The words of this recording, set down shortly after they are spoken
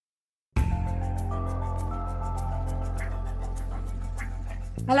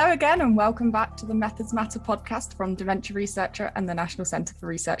Hello again and welcome back to the Methods Matter podcast from Dementia Researcher and the National Centre for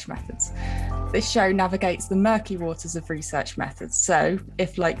Research Methods. This show navigates the murky waters of research methods, so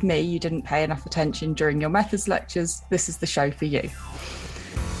if, like me, you didn't pay enough attention during your methods lectures, this is the show for you.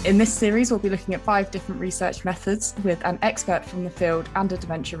 In this series, we'll be looking at 5 different research methods with an expert from the field and a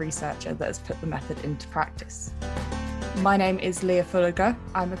dementia researcher that has put the method into practice. My name is Leah Fulliger.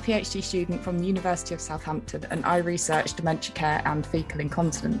 I'm a PhD student from the University of Southampton and I research dementia care and faecal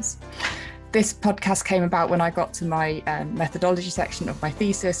incontinence. This podcast came about when I got to my methodology section of my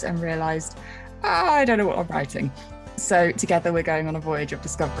thesis and realised, I don't know what I'm writing. So together we're going on a voyage of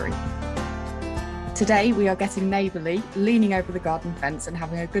discovery. Today we are getting neighbourly, leaning over the garden fence and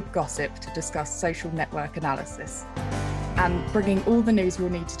having a good gossip to discuss social network analysis. And bringing all the news we'll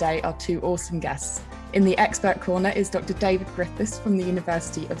need today are 2 awesome guests. In the expert corner is Dr. David Griffiths from the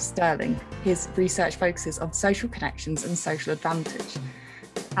University of Stirling. His research focuses on social connections and social advantage.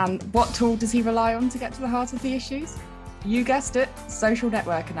 And what tool does he rely on to get to the heart of the issues? You guessed it, social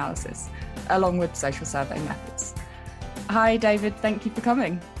network analysis, along with social survey methods. Hi, David, thank you for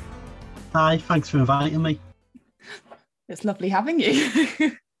coming. Hi, thanks for inviting me. It's lovely having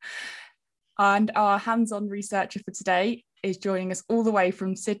you. And our hands-on researcher for today is joining us all the way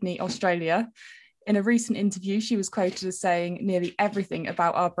from Sydney, Australia. In a recent interview, she was quoted as saying nearly everything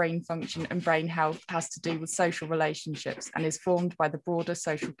about our brain function and brain health has to do with social relationships and is formed by the broader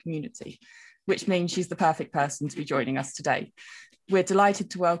social community, which means she's the perfect person to be joining us today. We're delighted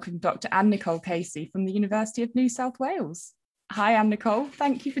to welcome Dr. Anne-Nicole Casey from the University of New South Wales. Hi, Anne-Nicole.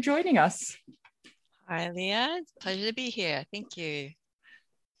 Thank you for joining us. Hi, Leah. It's a pleasure to be here. Thank you.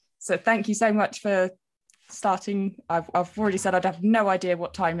 So thank you so much for starting. I've already said I'd have no idea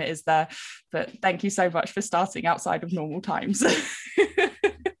what time it is there, but thank you so much for starting outside of normal times.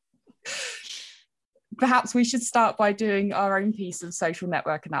 Perhaps we should start by doing our own piece of social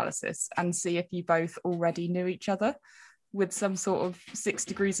network analysis and see if you both already knew each other with some sort of 6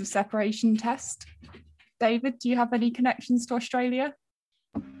 degrees of separation test. David, do you have any connections to Australia?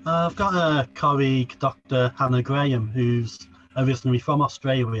 I've got a colleague, Dr. Hannah Graham, who's originally from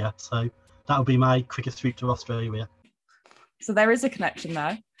Australia, so that would be my quickest route to Australia. So there is a connection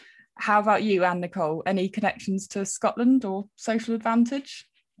there. How about you, Anne-Nicole? Any connections to Scotland or social advantage?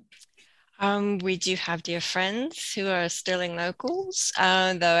 We do have dear friends who are Stirling locals,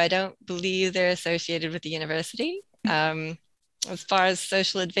 though I don't believe they're associated with the university. As far as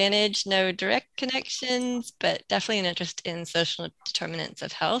social advantage, no direct connections, but definitely an interest in social determinants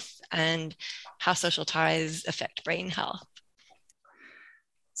of health and how social ties affect brain health.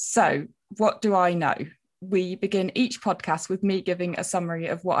 So, what do I know? We begin each podcast with me giving a summary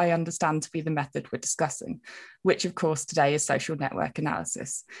of what I understand to be the method we're discussing, which of course today is social network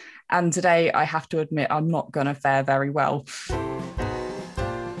analysis. And today I have to admit I'm not going to fare very well.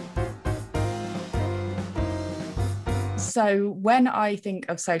 So when I think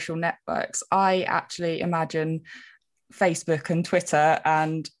of social networks, I actually imagine Facebook and Twitter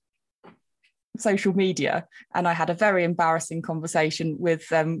and social media. And I had a very embarrassing conversation with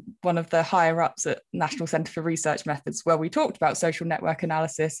one of the higher ups at National Centre for Research Methods, where we talked about social network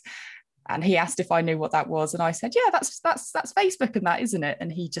analysis. And he asked if I knew what that was. And I said, yeah, that's Facebook and that, isn't it?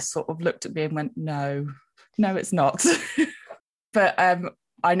 And he just sort of looked at me and went, no, it's not. But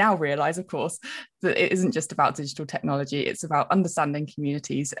I now realise, of course, that it isn't just about digital technology. It's about understanding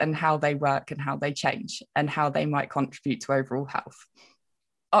communities and how they work and how they change and how they might contribute to overall health.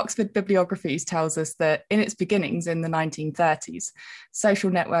 Oxford Bibliographies tells us that in its beginnings in the 1930s, social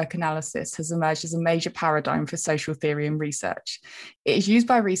network analysis has emerged as a major paradigm for social theory and research. It is used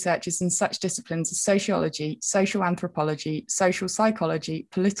by researchers in such disciplines as sociology, social anthropology, social psychology,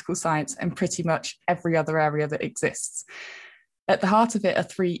 political science, and pretty much every other area that exists. At the heart of it are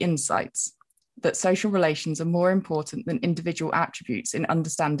 3 insights: that social relations are more important than individual attributes in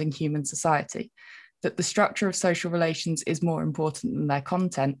understanding human society, that the structure of social relations is more important than their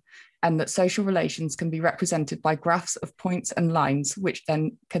content, and that social relations can be represented by graphs of points and lines, which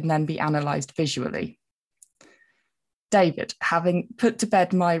can then be analysed visually. David, having put to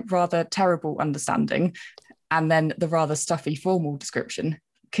bed my rather terrible understanding and then the rather stuffy formal description,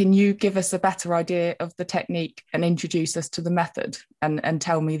 can you give us a better idea of the technique and introduce us to the method and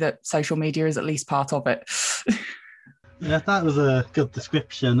tell me that social media is at least part of it? Yeah, that was a good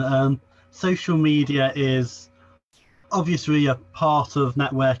description. Social media is obviously a part of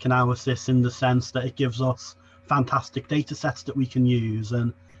network analysis in the sense that it gives us fantastic data sets that we can use,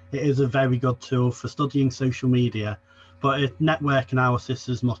 and it is a very good tool for studying social media, but network analysis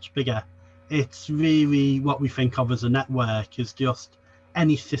is much bigger. It's really what we think of as a network is just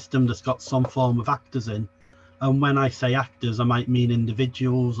any system that's got some form of actors in, And when I say actors, I might mean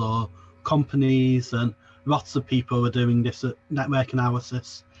individuals or companies, and lots of people are doing this at network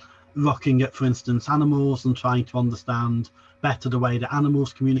analysis, looking at, for instance, animals and trying to understand better the way that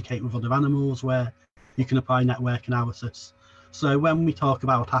animals communicate with other animals, where you can apply network analysis. So when we talk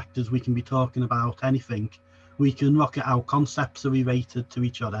about actors, we can be talking about anything. We can look at how concepts are related to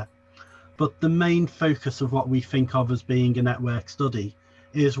each other. But the main focus of what we think of as being a network study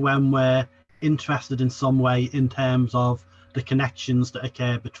is when we're interested in some way in terms of the connections that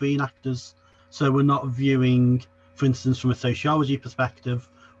occur between actors. So we're not viewing, for instance, from a sociology perspective,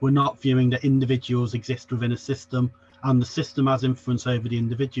 we're not viewing that individuals exist within a system and the system has influence over the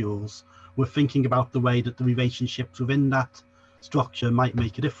individuals. We're thinking about the way that the relationships within that structure might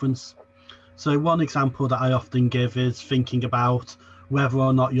make a difference. So one example that I often give is thinking about whether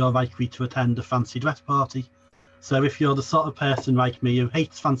or not you're likely to attend a fancy dress party. So if you're the sort of person like me who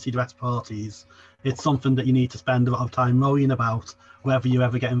hates fancy dress parties, it's something that you need to spend a lot of time worrying about whether you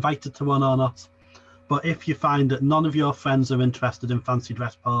ever get invited to one or not. But if you find that none of your friends are interested in fancy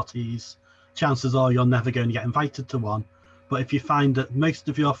dress parties, chances are you're never going to get invited to one. But if you find that most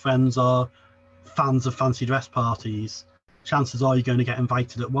of your friends are fans of fancy dress parties, chances are you're going to get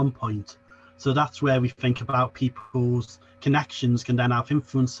invited at one point. So that's where we think about people's connections can then have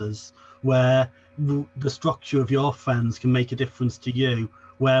influences, where the structure of your friends can make a difference to you,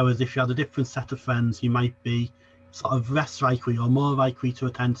 whereas if you had a different set of friends, you might be sort of less likely or more likely to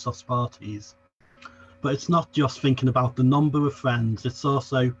attend such parties. But it's not just thinking about the number of friends, it's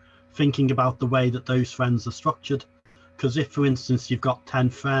also thinking about the way that those friends are structured. Because if, for instance, you've got 10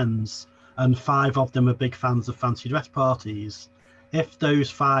 friends and 5 of them are big fans of fancy dress parties, if those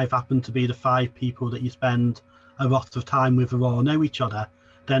 5 happen to be the 5 people that you spend a lot of time with or all know each other,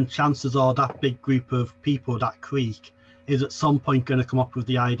 then chances are that big group of people, that clique, is at some point going to come up with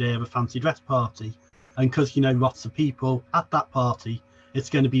the idea of a fancy dress party. And because you know lots of people at that party, it's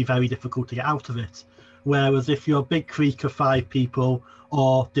going to be very difficult to get out of it. Whereas if you're a big clique of 5 people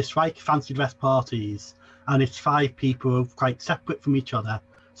or dislike fancy dress parties, and it's 5 people who are quite separate from each other,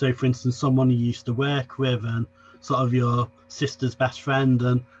 so for instance someone you used to work with and sort of your sister's best friend,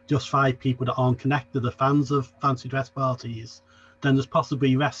 and just 5 people that aren't connected are fans of fancy dress parties, then there's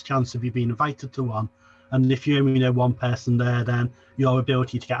possibly less chance of you being invited to one. And if you only know one person there, then your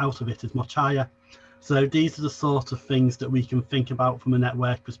ability to get out of it is much higher. So these are the sort of things that we can think about from a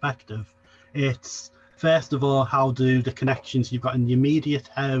network perspective. It's, first of all, how do the connections you've got in the immediate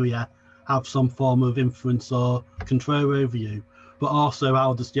area have some form of influence or control over you? But also,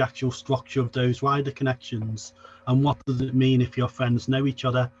 how does the actual structure of those wider connections, and what does it mean if your friends know each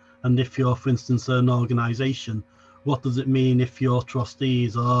other? And if you're, for instance, an organisation, what does it mean if your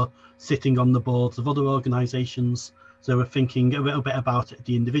trustees are sitting on the boards of other organisations? So we're thinking a little bit about it at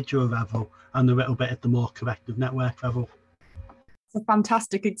the individual level and a little bit at the more collective network level. It's a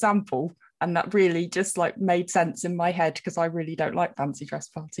fantastic example, and that really just like made sense in my head because I really don't like fancy dress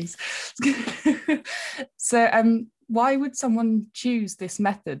parties. So why would someone choose this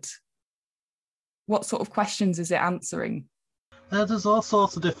method? What sort of questions is it answering? There's all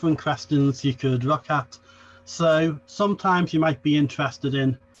sorts of different questions you could look at. So sometimes you might be interested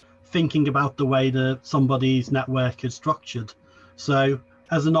in thinking about the way that somebody's network is structured. So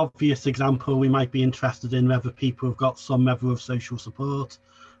as an obvious example, we might be interested in whether people have got some level of social support.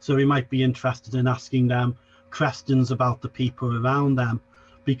 So we might be interested in asking them questions about the people around them,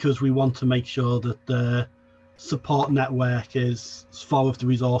 because we want to make sure that the support network is full of the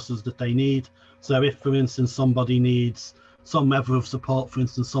resources that they need. So if, for instance, somebody needs some level of support, for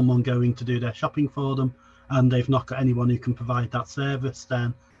instance, someone going to do their shopping for them, and they've not got anyone who can provide that service,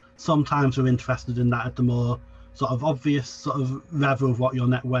 then sometimes we're interested in that at the more sort of obvious sort of level of what your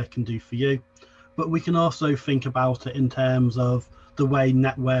network can do for you. But we can also think about it in terms of the way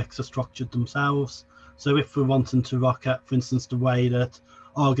networks are structured themselves. So if we're wanting to look at, for instance, the way that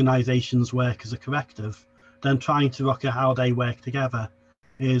organisations work as a collective, then trying to look at how they work together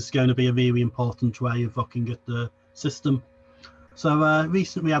is going to be a really important way of looking at the system. So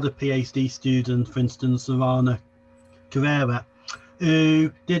recently we had a PhD student, for instance, Rana Carrera,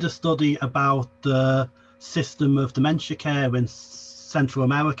 who did a study about the system of dementia care in Central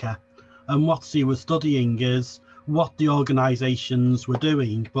America. And what she was studying is what the organisations were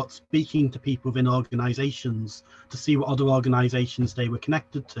doing, but speaking to people within organisations to see what other organisations they were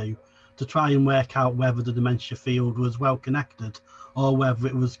connected to try and work out whether the dementia field was well connected or whether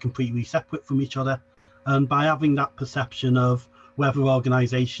it was completely separate from each other. And by having that perception of whether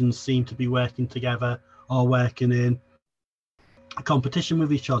organisations seem to be working together or working in competition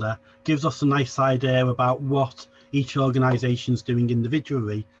with each other, gives us a nice idea about what each organisation is doing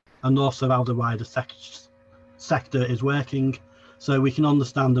individually, and also how the wider sector is working. So we can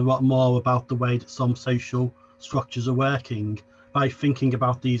understand a lot more about the way that some social structures are working by thinking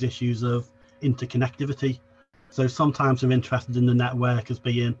about these issues of interconnectivity. So sometimes we're interested in the network as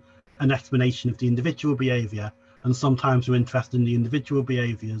being an explanation of the individual behaviour, and sometimes we're interested in the individual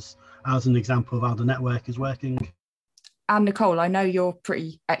behaviours as an example of how the network is working. And Nicole, I know you're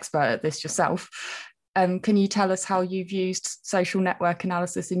pretty expert at this yourself. Can you tell us how you've used social network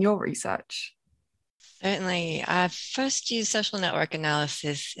analysis in your research? Certainly. I first used social network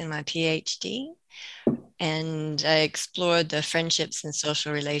analysis in my PhD, and I explored the friendships and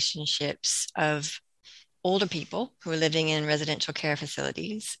social relationships of older people who are living in residential care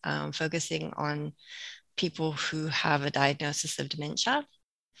facilities, focusing on people who have a diagnosis of dementia.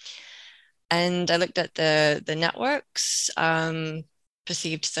 And I looked at the networks,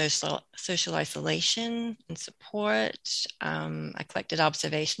 perceived social isolation and support. I collected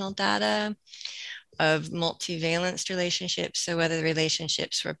observational data of multivalenced relationships, so whether the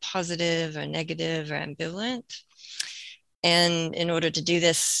relationships were positive or negative or ambivalent. And in order to do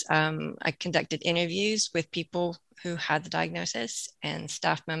this, I conducted interviews with people who had the diagnosis and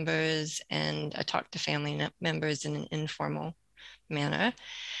staff members, and I talked to family members in an informal manner.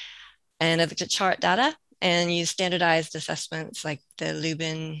 And I looked at chart data and used standardized assessments like the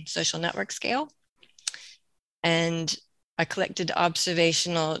Lubin social network scale. And I collected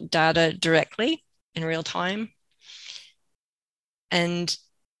observational data directly in real time. And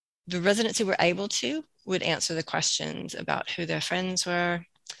the residents who were able to would answer the questions about who their friends were,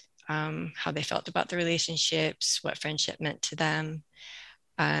 how they felt about the relationships, what friendship meant to them.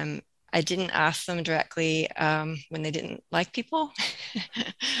 I didn't ask them directly when they didn't like people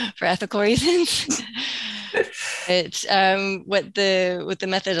for ethical reasons. What the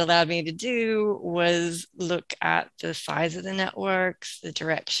method allowed me to do was look at the size of the networks, the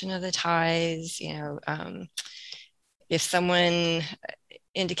direction of the ties. If someone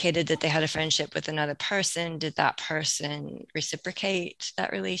indicated that they had a friendship with another person, did that person reciprocate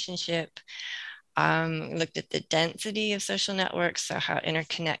that relationship? Looked at the density of social networks, so how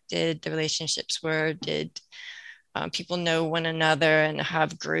interconnected the relationships were. Did people know one another and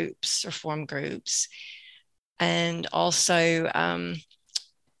have groups or form groups? And also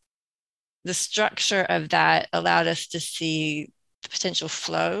the structure of that allowed us to see the potential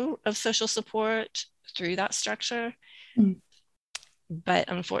flow of social support through that structure. But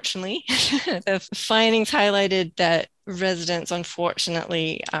unfortunately, the findings highlighted that residents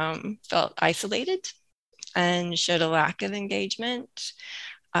unfortunately felt isolated and showed a lack of engagement,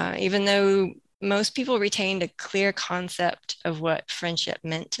 even though most people retained a clear concept of what friendship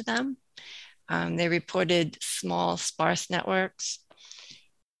meant to them. They reported small, sparse networks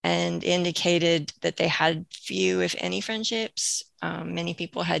and indicated that they had few, if any, friendships. Many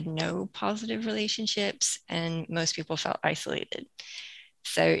people had no positive relationships, and most people felt isolated.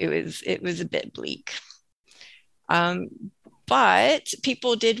 So it was a bit bleak. But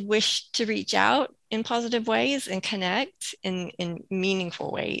people did wish to reach out in positive ways and connect in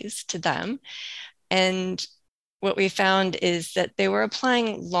meaningful ways to them. And what we found is that they were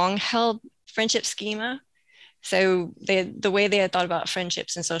applying long-held friendship schema. So the way they had thought about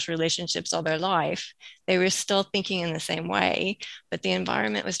friendships and social relationships all their life, they were still thinking in the same way, but the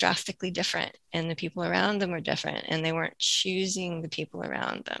environment was drastically different and the people around them were different, and they weren't choosing the people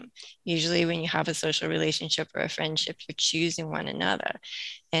around them. Usually when you have a social relationship or a friendship, you're choosing one another,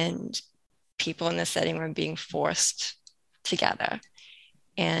 and people in this setting were being forced together.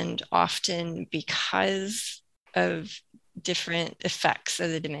 And often because of different effects of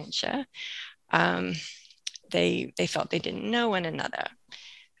the dementia, they felt they didn't know one another.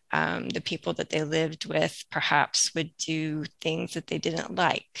 The people that they lived with perhaps would do things that they didn't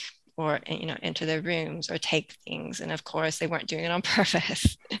like, or enter their rooms or take things. And of course, they weren't doing it on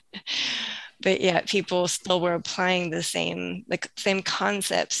purpose. But yet people still were applying the same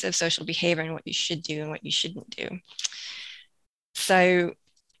concepts of social behavior and what you should do and what you shouldn't do. So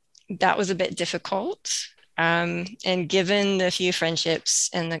that was a bit difficult. And given the few friendships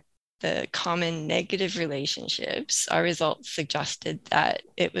and the common negative relationships, our results suggested that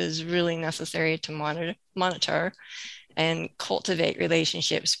it was really necessary to monitor and cultivate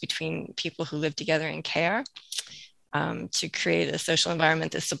relationships between people who live together in care, to create a social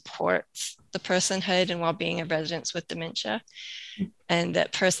environment that supports the personhood and well-being of residents with dementia. And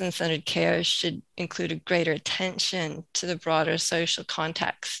that person-centered care should include a greater attention to the broader social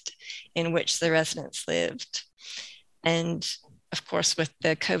context in which the residents lived. And of course, with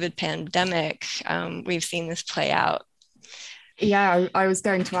the COVID pandemic, we've seen this play out. Yeah, I was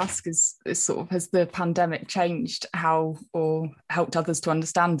going to ask, has the pandemic changed how or helped others to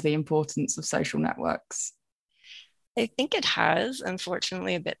understand the importance of social networks? I think it has,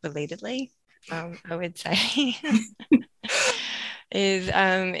 unfortunately, a bit belatedly, I would say. It's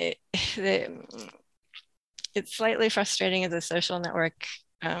slightly frustrating as a social network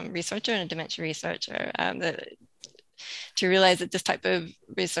researcher and a dementia researcher to realize that this type of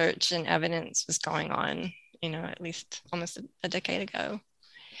research and evidence was going on, at least almost a decade ago.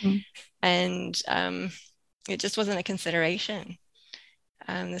 And it just wasn't a consideration.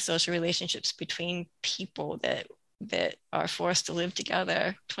 The social relationships between people that are forced to live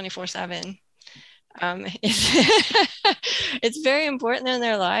together 24/7. It's very important in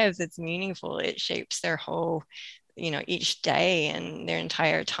their lives. It's meaningful. It shapes their whole, each day and their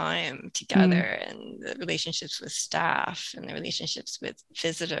entire time together, and the relationships with staff and the relationships with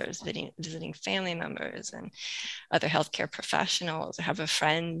visitors, visiting family members and other healthcare professionals. I have a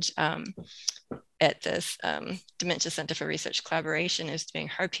friend at this Dementia Center for Research Collaboration who's doing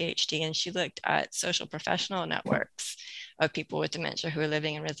her PhD, and she looked at social professional networks of people with dementia who are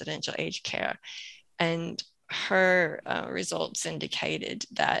living in residential aged care. And her results indicated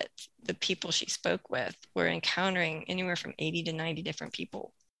that the people she spoke with were encountering anywhere from 80 to 90 different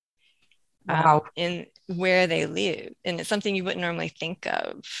people. Wow. In where they live. And it's something you wouldn't normally think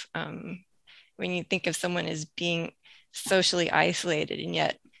of when you think of someone as being socially isolated and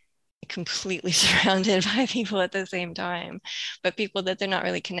yet completely surrounded by people at the same time, but people that they're not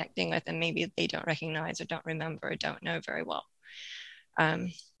really connecting with, and maybe they don't recognize or don't remember or don't know very well.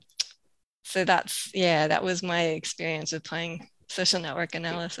 So that was my experience with playing social network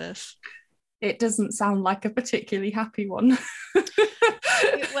analysis. It doesn't sound like a particularly happy one.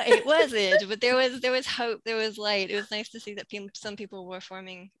 It wasn't, but there was hope, there was light. It was nice to see that some people were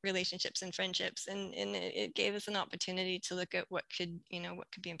forming relationships and friendships, and it gave us an opportunity to look at what could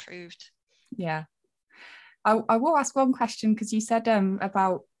be improved. Yeah, I will ask one question, because you said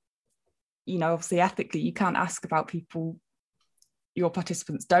about, obviously ethically you can't ask about people your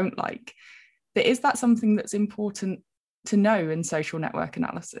participants don't like, but is that something that's important to know in social network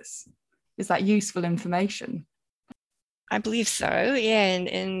analysis? Is that useful information? I believe so, yeah,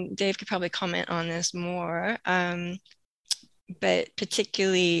 and Dave could probably comment on this more, but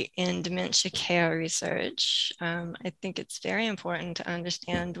particularly in dementia care research, I think it's very important to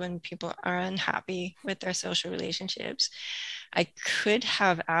understand when people are unhappy with their social relationships. I could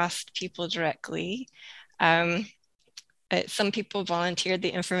have asked people directly. Some people volunteered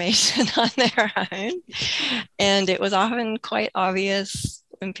the information on their own, and it was often quite obvious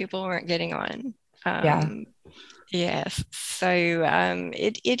when people weren't getting on. Yes, so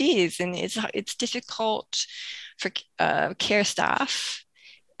it is, and it's difficult for care staff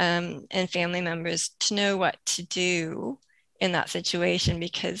and family members to know what to do in that situation,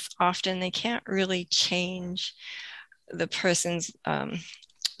 because often they can't really change the person's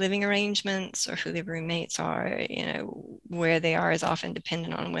living arrangements or who their roommates are. Where they are is often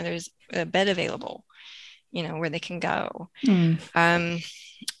dependent on whether there's a bed available, where they can go.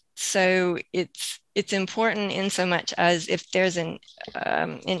 So it's important in so much as if there's an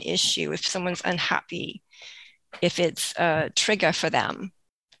issue, if someone's unhappy, if it's a trigger for them,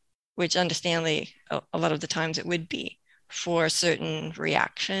 which understandably a lot of the times it would be for certain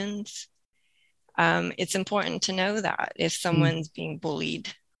reactions, it's important to know that if someone's being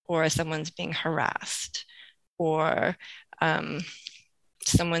bullied or someone's being harassed or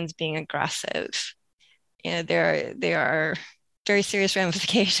someone's being aggressive, there are very serious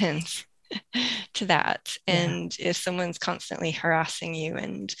ramifications to that. And if someone's constantly harassing you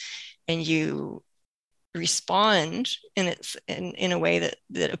and you respond in a way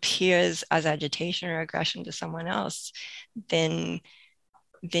that appears as agitation or aggression to someone else, then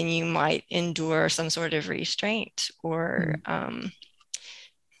you might endure some sort of restraint or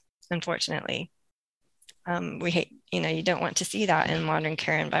unfortunately we hate, you don't want to see that in modern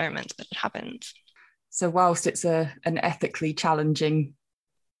care environments, but it happens. So whilst it's an ethically challenging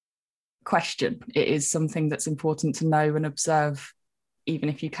question, it is something that's important to know and observe, even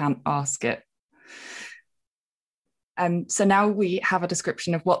if you can't ask it. So now we have a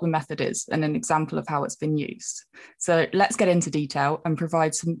description of what the method is and an example of how it's been used. So let's get into detail and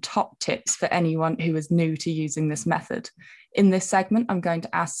provide some top tips for anyone who is new to using this method. In this segment, I'm going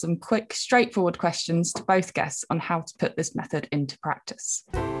to ask some quick, straightforward questions to both guests on how to put this method into practice.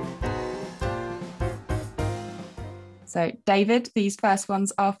 So, David, these first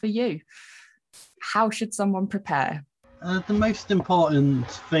ones are for you. How should someone prepare? The most important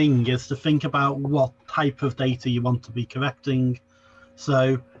thing is to think about what type of data you want to be collecting.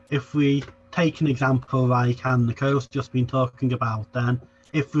 So, if we take an example like Anne Nicole's just been talking about, then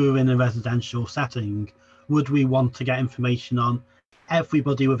if we were in a residential setting, would we want to get information on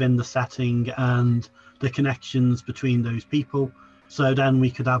everybody within the setting and the connections between those people. So then we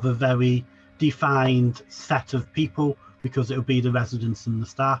could have a very defined set of people, because it would be the residents and the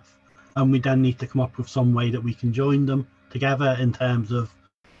staff, and we then need to come up with some way that we can join them together in terms of,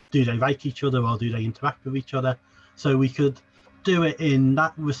 do they like each other or do they interact with each other? So we could do it in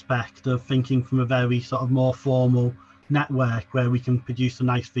that respect of thinking from a very sort of more formal network where we can produce a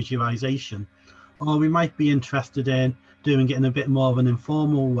nice visualization. Or we might be interested in doing it in a bit more of an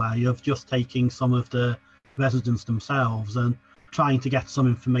informal way of just taking some of the residents themselves and trying to get some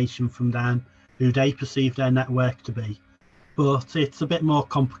information from them who they perceive their network to be. But it's a bit more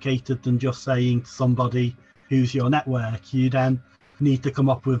complicated than just saying to somebody who's your network. You then need to come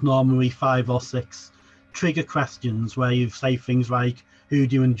up with normally 5 or 6 trigger questions where you say things like, who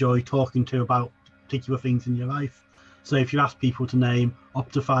do you enjoy talking to about particular things in your life? So if you ask people to name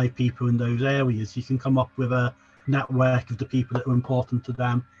up to 5 people in those areas, you can come up with a network of the people that are important to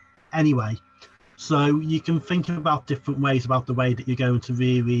them anyway. So you can think about different ways about the way that you're going to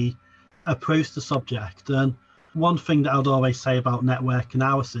really approach the subject. And one thing that I'd always say about network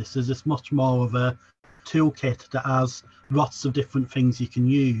analysis is it's much more of a toolkit that has lots of different things you can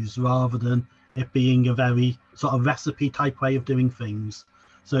use, rather than it being a very sort of recipe type way of doing things.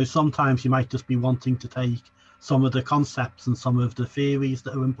 So sometimes you might just be wanting to take some of the concepts and some of the theories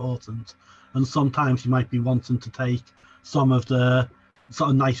that are important, and sometimes you might be wanting to take some of the sort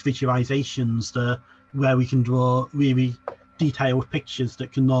of nice visualizations where we can draw really detailed pictures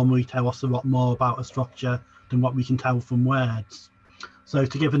that can normally tell us a lot more about a structure than what we can tell from words. So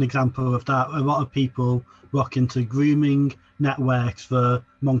to give an example of that, a lot of people look into grooming networks for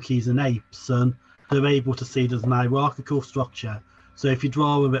monkeys and apes, and they're able to see there's an hierarchical structure. So if you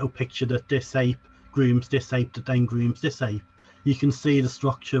draw a little picture that this ape grooms this ape that then grooms this ape, you can see the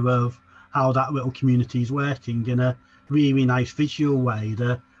structure of how that little community is working in a really nice visual way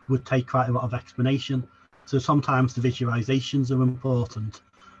that would take quite a lot of explanation. So sometimes the visualizations are important,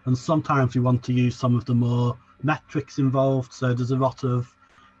 and sometimes we want to use some of the more metrics involved. So there's a lot of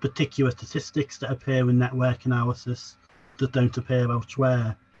particular statistics that appear in network analysis that don't appear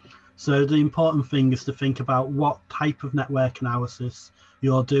elsewhere. So the important thing is to think about what type of network analysis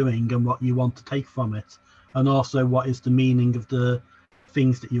you're doing and what you want to take from it, and also what is the meaning of the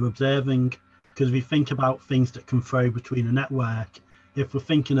things that you're observing. Because if we think about things that can flow between a network, if we're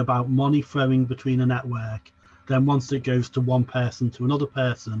thinking about money flowing between a network, then once it goes to one person to another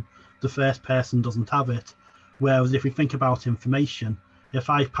person, the first person doesn't have it. Whereas if we think about information, if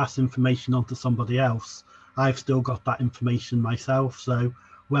I pass information on to somebody else, I've still got that information myself. So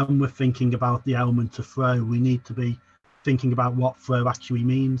when we're thinking about the element of flow, we need to be thinking about what flow actually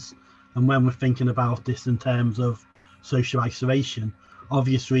means. And when we're thinking about this in terms of social isolation,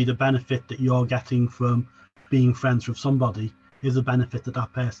 obviously the benefit that you're getting from being friends with somebody is a benefit that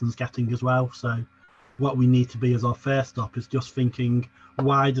that person's getting as well. So what we need to be as our first stop is just thinking,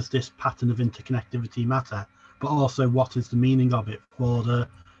 why does this pattern of interconnectivity matter? But also, what is the meaning of it for the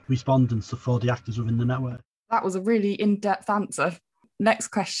respondents or for the actors within the network? That was a really in-depth answer. Next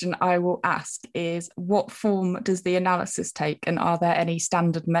question I will ask is, what form does the analysis take, and are there any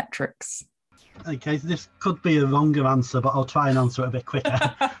standard metrics? Okay, so this could be a longer answer, but I'll try and answer it a bit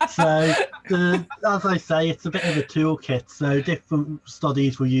quicker. So, as I say, it's a bit of a toolkit. So different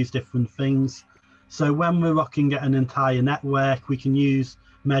studies will use different things. So when we're looking at an entire network, we can use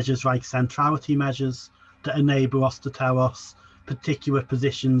measures like centrality measures that enable us to tell us particular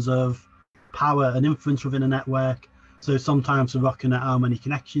positions of power and influence within a network. So sometimes we're looking at how many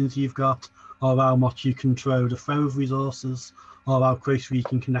connections you've got, or how much you control the flow of resources, or how closely you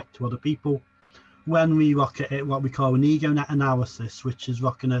can connect to other people. When we look at it, what we call an ego net analysis, which is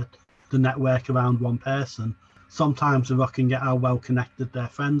looking at the network around one person, sometimes we're looking at how well connected their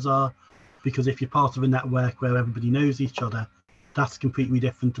friends are, because if you're part of a network where everybody knows each other, that's completely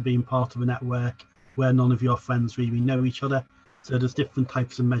different to being part of a network where none of your friends really know each other. So there's different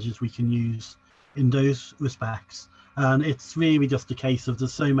types of measures we can use in those respects. And it's really just a case of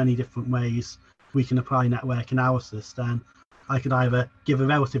there's so many different ways we can apply network analysis. Then I could either give a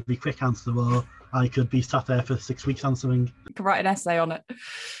relatively quick answer, or I could be sat there for 6 weeks answering. You could write an essay on it.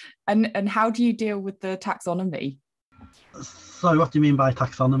 And how do you deal with the taxonomy? So what do you mean by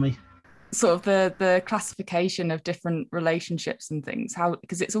taxonomy? Sort of the classification of different relationships and things, how,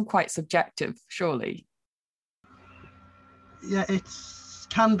 because it's all quite subjective, surely. Yeah, it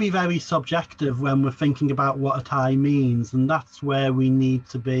can be very subjective when we're thinking about what a tie means, and that's where we need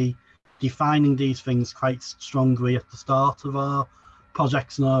to be defining these things quite strongly at the start of our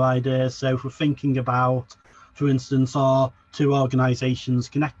projects and our ideas. So if we're thinking about, for instance, are two organisations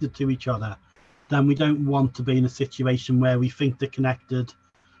connected to each other, then we don't want to be in a situation where we think they're connected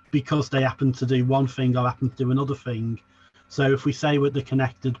because they happen to do one thing or happen to do another thing. So if we say that they're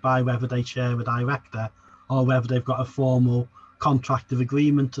connected by whether they share a director or whether they've got a formal contract of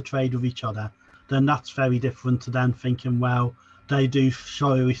agreement to trade with each other, then that's very different to then thinking, well, they do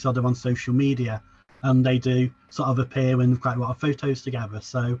show each other on social media and they do sort of appear in quite a lot of photos together.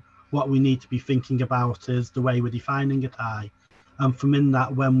 So what we need to be thinking about is the way we're defining a tie. And from in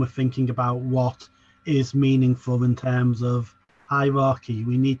that, when we're thinking about what is meaningful in terms of hierarchy,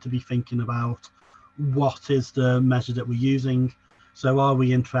 we need to be thinking about what is the measure that we're using. So are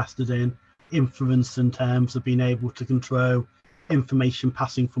we interested in inference in terms of being able to control information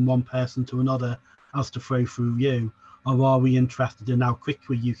passing from one person to another as to flow through you? Or are we interested in how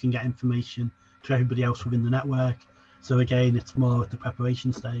quickly you can get information to everybody else within the network? So again, it's more at the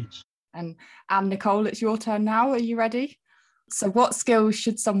preparation stage. And Nicole, it's your turn now. Are you ready? So what skills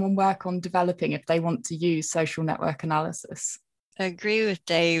should someone work on developing if they want to use social network analysis? I agree with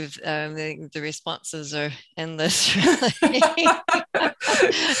Dave. The responses are endless, really.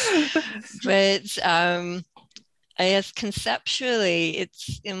 But I guess conceptually,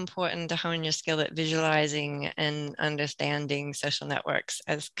 it's important to hone your skill at visualizing and understanding social networks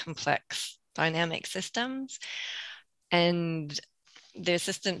as complex dynamic systems. And they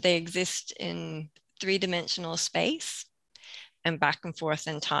exist in three-dimensional space and back and forth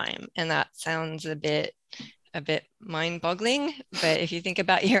in time. And that sounds a bit mind-boggling, but if you think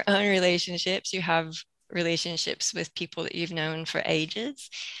about your own relationships, you have relationships with people that you've known for ages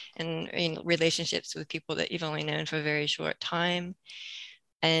and relationships with people that you've only known for a very short time.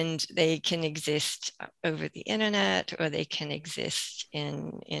 And they can exist over the internet, or they can exist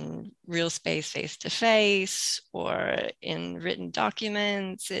in real space, face-to-face, or in written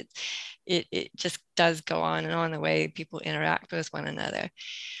documents. It just does go on and on the way people interact with one another.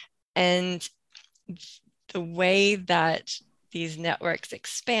 And the way that these networks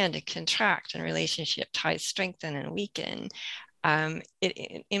expand and contract and relationship ties strengthen and weaken,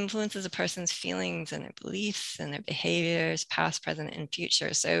 it influences a person's feelings and their beliefs and their behaviors, past, present, and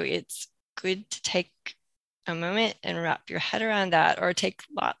future. So it's good to take a moment and wrap your head around that, or take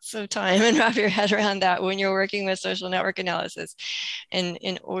lots of time and wrap your head around that when you're working with social network analysis. And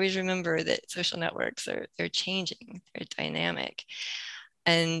always remember that social networks they're changing, they're dynamic.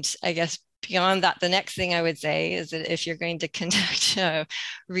 And I guess beyond that, the next thing I would say is that if you're going to conduct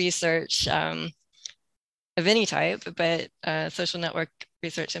research of any type, but social network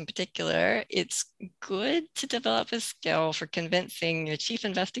research in particular, it's good to develop a skill for convincing your chief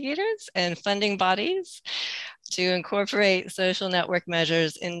investigators and funding bodies to incorporate social network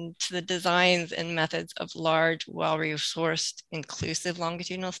measures into the designs and methods of large, well-resourced, inclusive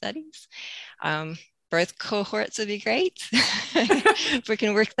longitudinal studies. Birth cohorts would be great if we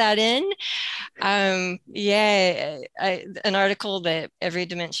can work that in. An article that every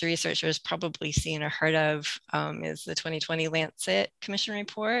dementia researcher has probably seen or heard of is the 2020 Lancet Commission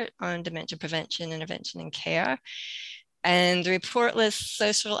report on dementia prevention, intervention, and care. And the report lists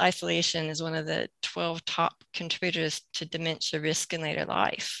social isolation as one of the 12 top contributors to dementia risk in later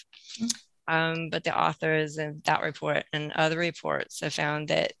life. But the authors of that report and other reports have found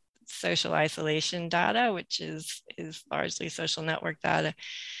that social isolation data, which is largely social network data,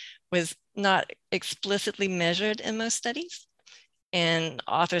 was not explicitly measured in most studies. And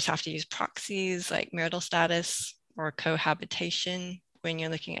authors have to use proxies like marital status or cohabitation when you're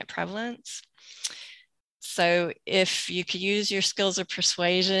looking at prevalence. So if you could use your skills of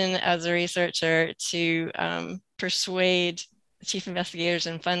persuasion as a researcher to persuade chief investigators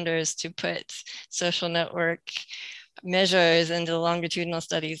and funders to put social network measures into longitudinal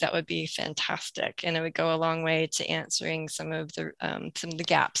studies, that would be fantastic, and it would go a long way to answering some of the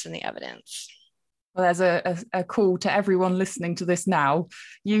gaps in the evidence. Well, there's a call to everyone listening to this now: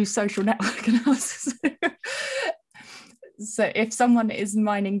 use social network analysis. So if someone is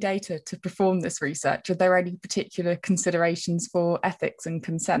mining data to perform this research, are there any particular considerations for ethics and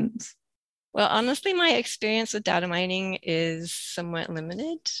consent? Well, honestly, my experience with data mining is somewhat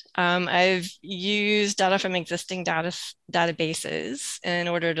limited. I've used data from existing databases in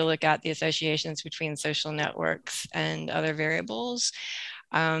order to look at the associations between social networks and other variables,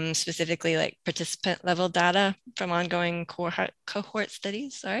 specifically like participant level data from ongoing cohort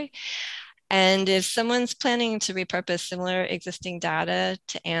studies, And if someone's planning to repurpose similar existing data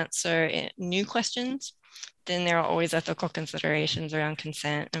to answer new questions, then there are always ethical considerations around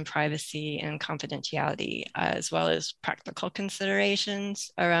consent and privacy and confidentiality, as well as practical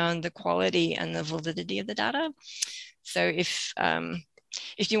considerations around the quality and the validity of the data. So if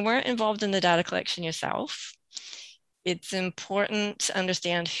you weren't involved in the data collection yourself, it's important to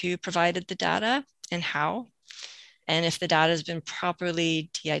understand who provided the data and how, and if the data has been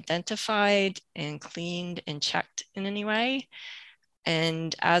properly de-identified and cleaned and checked in any way.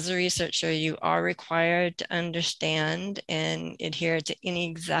 And as a researcher, you are required to understand and adhere to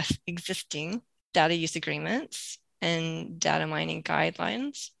any existing data use agreements and data mining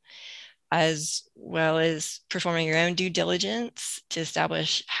guidelines, as well as performing your own due diligence to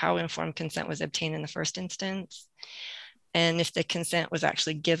establish how informed consent was obtained in the first instance, and if the consent was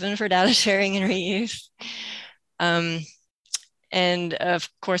actually given for data sharing and reuse. And of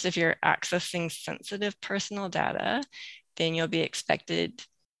course, if you're accessing sensitive personal data, then you'll be expected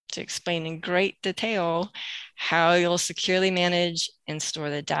to explain in great detail how you'll securely manage and store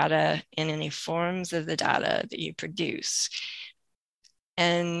the data in any forms of the data that you produce.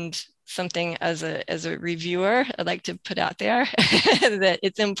 And something as a reviewer, I'd like to put out there that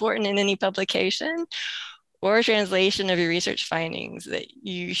it's important in any publication or translation of your research findings that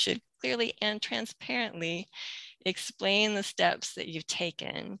you should clearly and transparently explain the steps that you've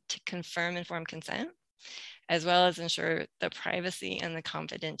taken to confirm informed consent, as well as ensure the privacy and the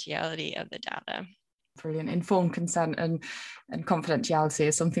confidentiality of the data. Brilliant. Informed consent and confidentiality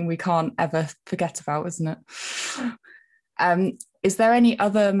is something we can't ever forget about, isn't it? Is there any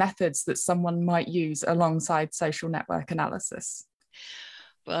other methods that someone might use alongside social network analysis?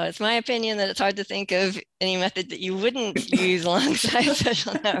 Well, it's my opinion that it's hard to think of any method that you wouldn't use alongside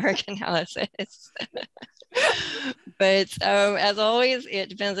social network analysis. But as always, it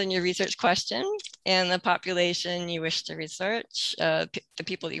depends on your research question and the population you wish to research, the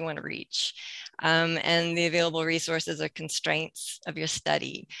people that you want to reach, and the available resources or constraints of your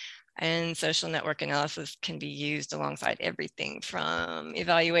study. And social network analysis can be used alongside everything from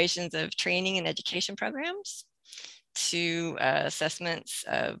evaluations of training and education programs to assessments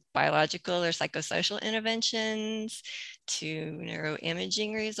of biological or psychosocial interventions, to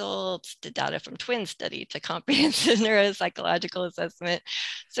neuroimaging results, to data from twin study, to comprehensive neuropsychological assessment,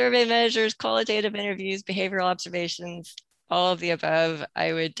 survey measures, qualitative interviews, behavioral observations, all of the above.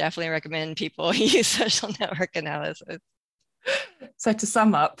 I would definitely recommend people use social network analysis. So to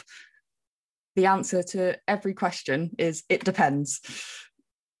sum up, the answer to every question is it depends.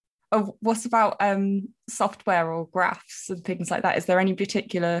 Oh, what about software or graphs and things like that? Is there any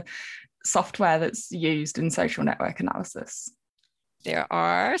particular software that's used in social network analysis? There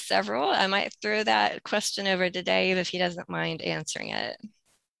are several. I might throw that question over to Dave if he doesn't mind answering it.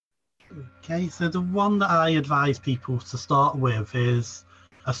 Okay, so the one that I advise people to start with is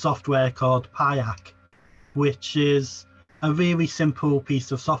a software called Pyac, which is a really simple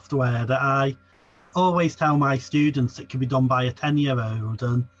piece of software that I always tell my students it can be done by a 10-year-old,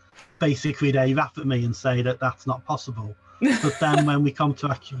 and basically they laugh at me and say that that's not possible. But then when we come to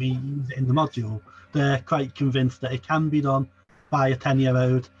actually use it in the module, they're quite convinced that it can be done by a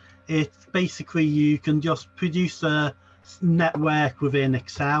 10-year-old. It's basically, you can just produce a network within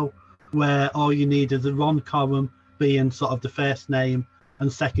Excel where all you need is a one column being sort of the first name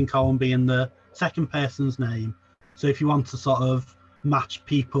and second column being the second person's name. So if you want to sort of match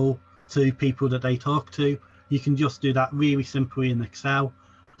people to people that they talk to, you can just do that really simply in Excel.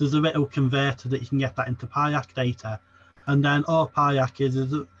 There's a little converter that you can get that into Pyac data. And then all Pyac is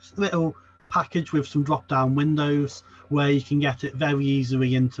a little package with some drop-down windows where you can get it very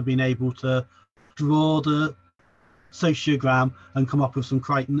easily into being able to draw the sociogram and come up with some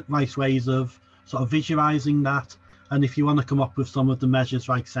quite nice ways of sort of visualizing that. And if you want to come up with some of the measures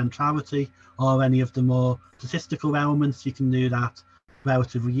like centrality or any of the more statistical elements, you can do that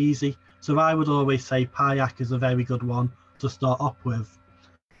relatively easy. So I would always say Pyac is a very good one to start up with.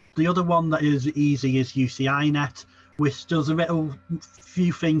 The other one that is easy is UCINet, which does a little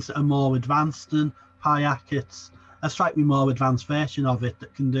few things that are more advanced than Pyac. It's a slightly more advanced version of it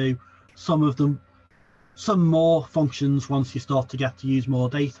that can do some of them, some more functions once you start to get to use more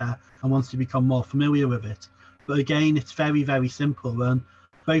data and once you become more familiar with it. But again, it's very, very simple, and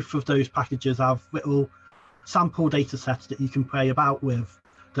both of those packages have little sample data sets that you can play about with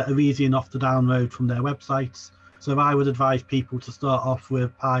that are easy enough to download from their websites. So I would advise people to start off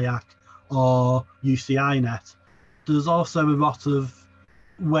with Pyac or UCINet. There's also a lot of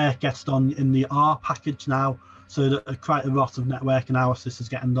work gets done in the R package now, so that quite a lot of network analysis is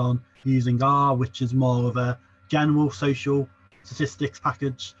getting done using R, which is more of a general social statistics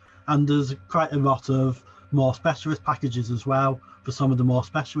package. And there's quite a lot of more specialist packages as well for some of the more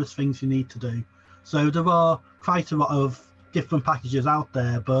specialist things you need to do. So there are quite a lot of different packages out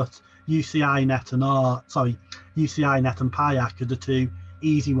there, but UCINet and Pyac are the two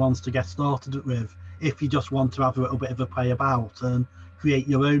easy ones to get started with if you just want to have a little bit of a play about and create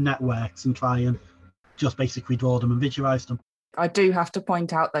your own networks and try and just basically draw them and visualize them. I do have to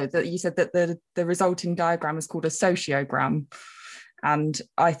point out, though, that you said that the resulting diagram is called a sociogram. And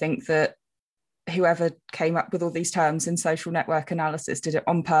I think that whoever came up with all these terms in social network analysis did it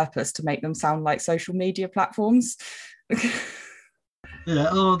on purpose to make them sound like social media platforms. Yeah,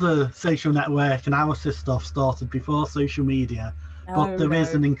 all the social network analysis stuff started before social media, but there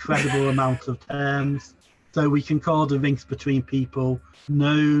is an incredible amount of terms. So we can call the links between people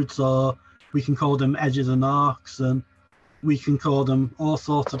nodes, or we can call them edges and arcs, and we can call them all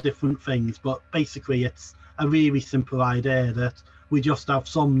sorts of different things. But basically, it's a really simple idea that we just have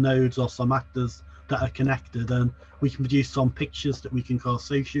some nodes or some actors that are connected, and we can produce some pictures that we can call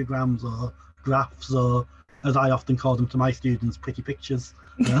sociograms or graphs, or as I often call them to my students, pretty pictures.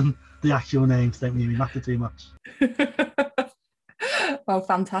 The actual names don't really matter too much. Well,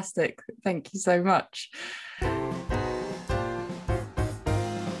 fantastic. Thank you so much.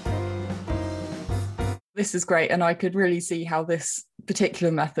 This is great, and I could really see how this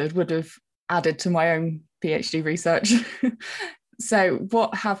particular method would have added to my own PhD research. So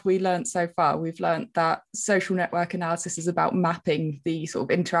what have we learned so far? We've learned that social network analysis is about mapping the sort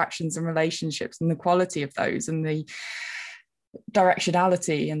of interactions and relationships and the quality of those and the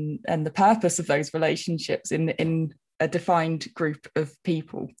directionality and the purpose of those relationships in a defined group of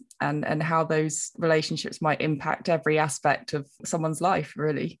people, and how those relationships might impact every aspect of someone's life,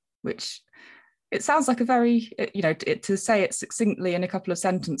 really, which it sounds like a very, to say it succinctly in a couple of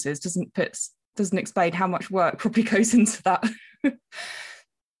sentences doesn't explain how much work probably goes into that.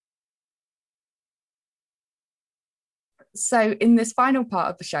 So in this final part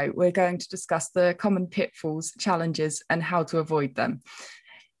of the show, we're going to discuss the common pitfalls, challenges, and how to avoid them.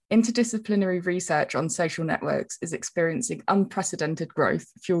 Interdisciplinary research on social networks is experiencing unprecedented growth,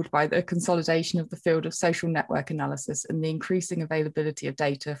 fueled by the consolidation of the field of social network analysis and the increasing availability of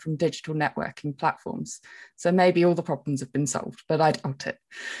data from digital networking platforms. So maybe all the problems have been solved, but I doubt it.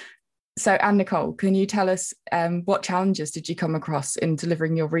 So Anne-Nicole, can you tell us what challenges did you come across in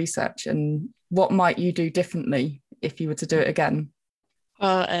delivering your research, and what might you do differently if you were to do it again?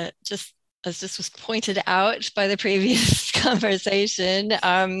 Well, just as this was pointed out by the previous conversation,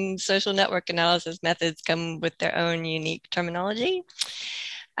 social network analysis methods come with their own unique terminology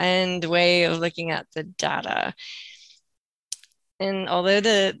and way of looking at the data. And although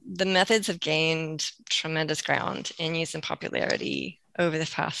the methods have gained tremendous ground in use and popularity over the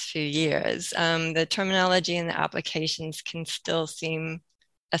past few years, the terminology and the applications can still seem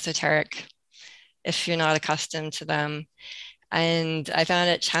esoteric if you're not accustomed to them. And I found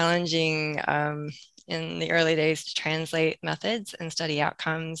it challenging in the early days to translate methods and study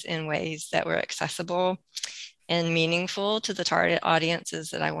outcomes in ways that were accessible and meaningful to the target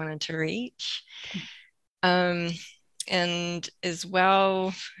audiences that I wanted to reach. And as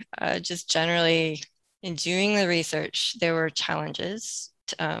well, just generally in doing the research, there were challenges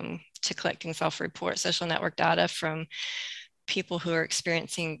to collecting self-report social network data from people who are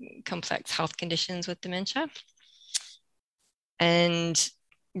experiencing complex health conditions with dementia. And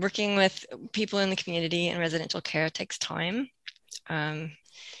working with people in the community and residential care takes time.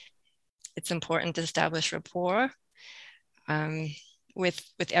 It's important to establish rapport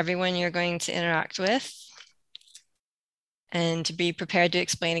with everyone you're going to interact with, and to be prepared to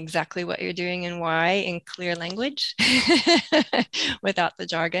explain exactly what you're doing and why in clear language without the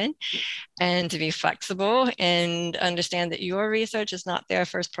jargon, and to be flexible and understand that your research is not their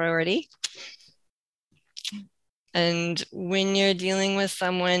first priority. And when you're dealing with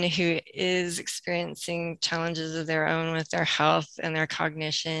someone who is experiencing challenges of their own with their health and their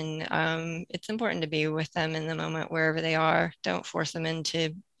cognition, it's important to be with them in the moment wherever they are. Don't force them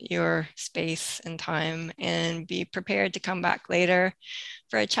into your space and time, and be prepared to come back later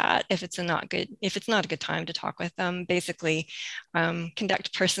for a chat if it's not a good time to talk with them. Basically,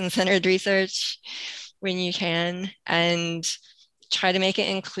 conduct person-centered research when you can, and try to make it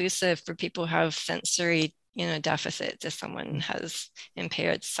inclusive for people who have sensory deficits. If someone has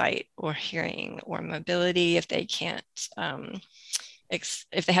impaired sight or hearing or mobility, if they can't,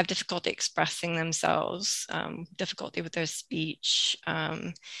 if they have difficulty expressing themselves, difficulty with their speech,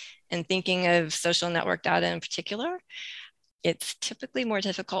 and thinking of social network data in particular, it's typically more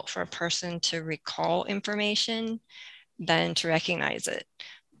difficult for a person to recall information than to recognize it.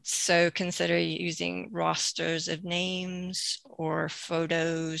 So consider using rosters of names or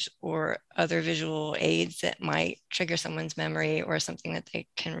photos or other visual aids that might trigger someone's memory or something that they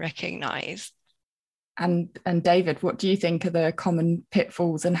can recognize. And David, what do you think are the common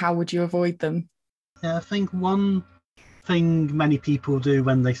pitfalls, and how would you avoid them? Yeah, I think one thing many people do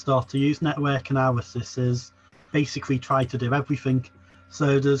when they start to use network analysis is basically try to do everything.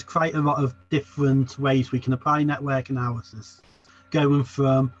 So there's quite a lot of different ways we can apply network analysis, going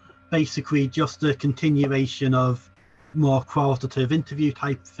from basically just a continuation of more qualitative interview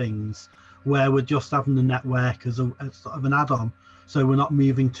type things, where we're just having the network as sort of an add-on, so we're not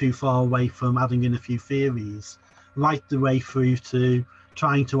moving too far away from adding in a few theories, right the way through to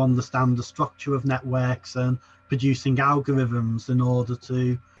trying to understand the structure of networks and producing algorithms in order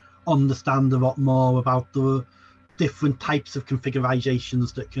to understand a lot more about the different types of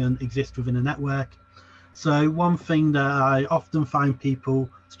configurations that can exist within a network. So one thing that I often find people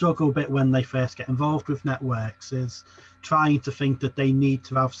struggle a bit when they first get involved with networks is trying to think that they need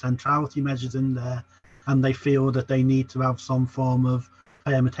to have centrality measures in there, and they feel that they need to have some form of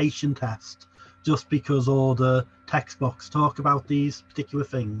permutation test just because all the textbooks talk about these particular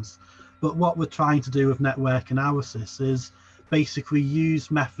things. But what we're trying to do with network analysis is basically use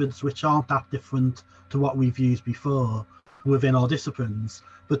methods which aren't that different to what we've used before within our disciplines,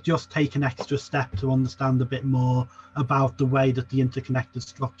 but just take an extra step to understand a bit more about the way that the interconnected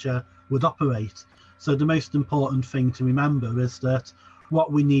structure would operate. So the most important thing to remember is that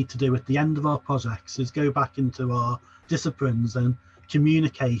what we need to do at the end of our projects is go back into our disciplines and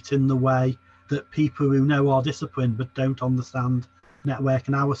communicate in the way that people who know our discipline but don't understand network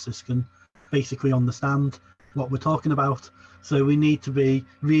analysis can basically understand what we're talking about. So we need to be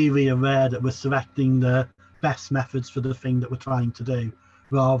really aware that we're selecting the best methods for the thing that we're trying to do,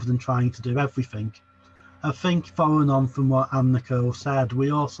 rather than trying to do everything. I think, following on from what Anne-Nicole said,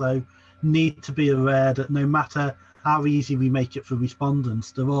 we also need to be aware that no matter how easy we make it for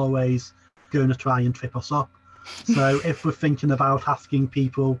respondents, they're always going to try and trip us up. So if we're thinking about asking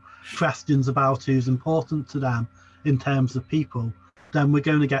people questions about who's important to them in terms of people, then we're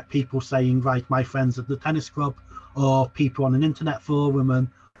going to get people saying, right, my friends at the tennis club, or people on an internet forum, and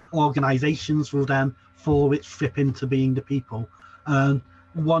organisations will then for it flip into being the people. And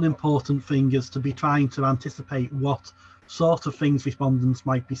one important thing is to be trying to anticipate what sort of things respondents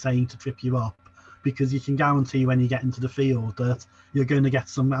might be saying to trip you up, because you can guarantee when you get into the field that you're going to get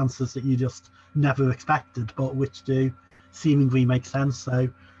some answers that you just never expected, but which do seemingly make sense. So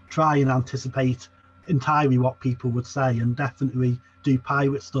try and anticipate entirely what people would say, and definitely do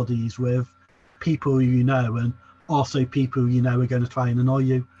pilot studies with people who you know, and also people you know are going to try and annoy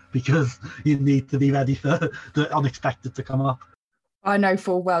you, because you need to be ready for the unexpected to come up. I know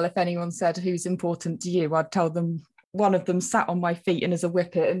full well if anyone said who's important to you, I'd tell them one of them sat on my feet and is a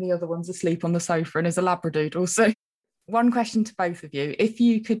whippet, and the other one's asleep on the sofa and is a Labradoodle. So one question to both of you: if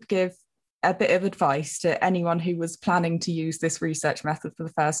you could give a bit of advice to anyone who was planning to use this research method for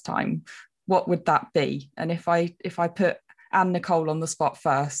the first time, what would that be? And if I put Anne-Nicole on the spot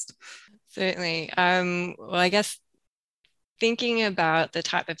first. Certainly. Well, I guess thinking about the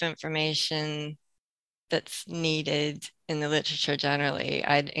type of information that's needed in the literature generally,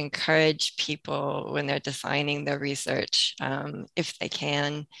 I'd encourage people when they're designing their research, if they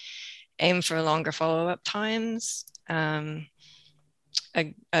can, aim for longer follow-up times, a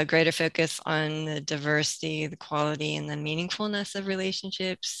greater focus on the diversity, the quality, and the meaningfulness of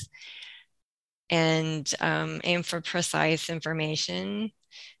relationships, and aim for precise information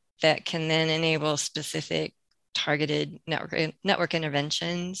that can then enable specific targeted network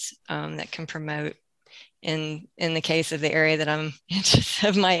interventions that can promote, in the case of the area that I'm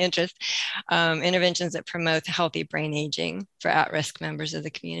of my interest, interventions that promote healthy brain aging for at-risk members of the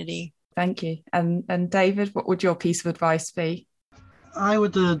community. Thank you. And David, what would your piece of advice be? I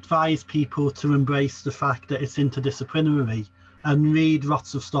would advise people to embrace the fact that it's interdisciplinary and read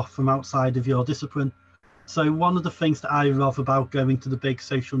lots of stuff from outside of your discipline. So one of the things that I love about going to the big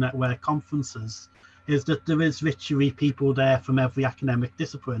social network conferences is that there is literally people there from every academic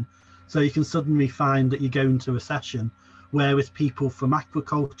discipline. So you can suddenly find that you go into a session where it's people from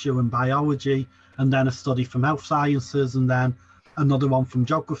agriculture and biology, and then a study from health sciences, and then another one from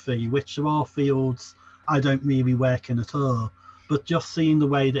geography, which are all fields I don't really work in at all. But just seeing the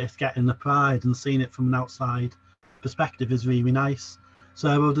way that it's getting applied and seeing it from an outside perspective is really nice. So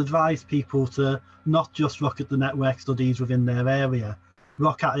I would advise people to not just look at the network studies within their area,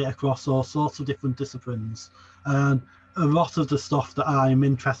 look at it across all sorts of different disciplines. And a lot of the stuff that I'm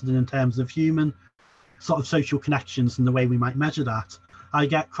interested in terms of human sort of social connections and the way we might measure that, I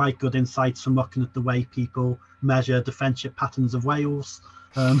get quite good insights from looking at the way people measure the friendship patterns of whales.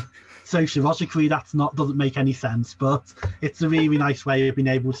 Sociologically, doesn't make any sense, but it's a really nice way of being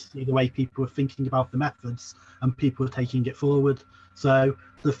able to see the way people are thinking about the methods and people are taking it forward. So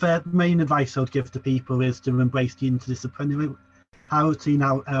the main advice I would give to people is to embrace the interdisciplinary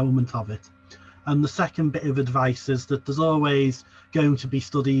element of it. And the second bit of advice is that there's always going to be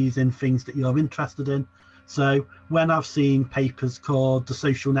studies in things that you're interested in. So when I've seen papers called The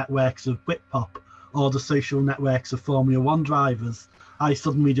Social Networks of Britpop or The Social Networks of Formula One Drivers, I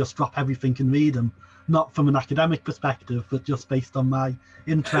suddenly just drop everything and read them, not from an academic perspective, but just based on my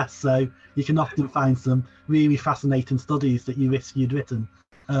interest. So you can often find some really fascinating studies that you wish you'd written,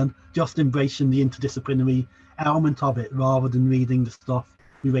 and just embracing the interdisciplinary element of it rather than reading the stuff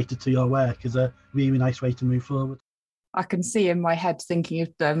related to your work is a really nice way to move forward. I can see in my head thinking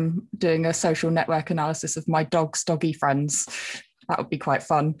of doing a social network analysis of my dog's doggy friends. That would be quite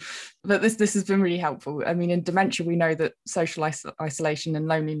fun. But this has been really helpful. I mean, in dementia, we know that social isolation and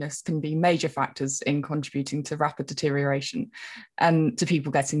loneliness can be major factors in contributing to rapid deterioration and to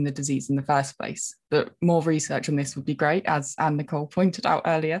people getting the disease in the first place. But more research on this would be great, as Anne-Nicole pointed out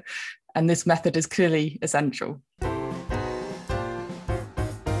earlier, and this method is clearly essential.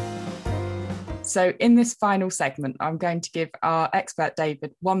 So in this final segment, I'm going to give our expert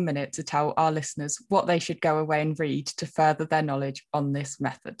David 1 minute to tell our listeners what they should go away and read to further their knowledge on this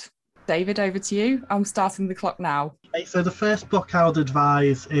method. David, over to you. I'm starting the clock now. Okay, so the first book I would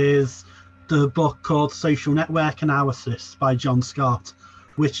advise is the book called Social Network Analysis by John Scott,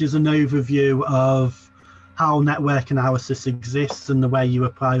 which is an overview of how network analysis exists and the way you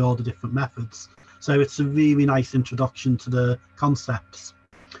apply all the different methods. So it's a really nice introduction to the concepts.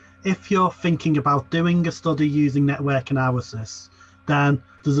 If you're thinking about doing a study using network analysis, then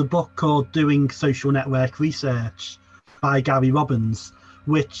there's a book called Doing Social Network Research by Gary Robbins,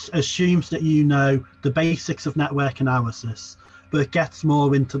 which assumes that you know the basics of network analysis, but gets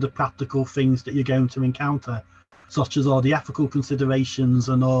more into the practical things that you're going to encounter, such as all the ethical considerations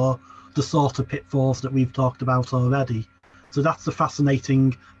and all the sort of pitfalls that we've talked about already. So that's a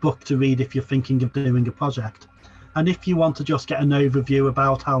fascinating book to read if you're thinking of doing a project. And if you want to just get an overview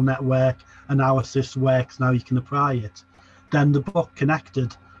about how network analysis works, now you can apply it, then the book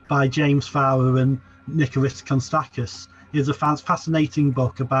Connected by James Fowler and Nicholas Konstakis is a fascinating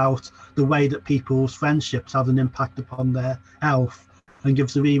book about the way that people's friendships have an impact upon their health, and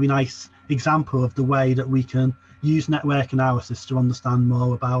gives a really nice example of the way that we can use network analysis to understand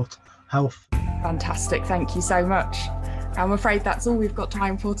more about health. Fantastic, thank you so much. I'm afraid that's all we've got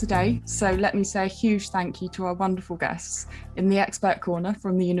time for today, so let me say a huge thank you to our wonderful guests. In the Expert Corner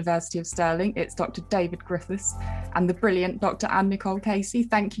from the University of Stirling, it's Dr. David Griffiths and the brilliant Dr. Anne-Nicole Casey.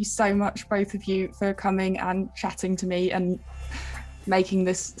 Thank you so much, both of you, for coming and chatting to me and making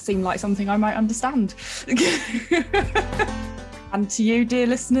this seem like something I might understand. And to you, dear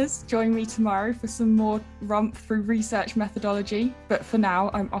listeners, join me tomorrow for some more romp through research methodology. But for now,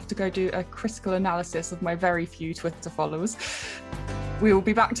 I'm off to go do a critical analysis of my very few Twitter followers. We will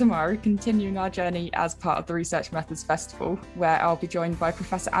be back tomorrow, continuing our journey as part of the Research Methods Festival, where I'll be joined by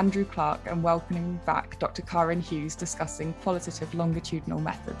Professor Andrew Clark and welcoming back Dr. Karen Hughes discussing qualitative longitudinal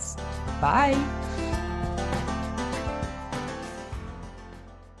methods. Bye.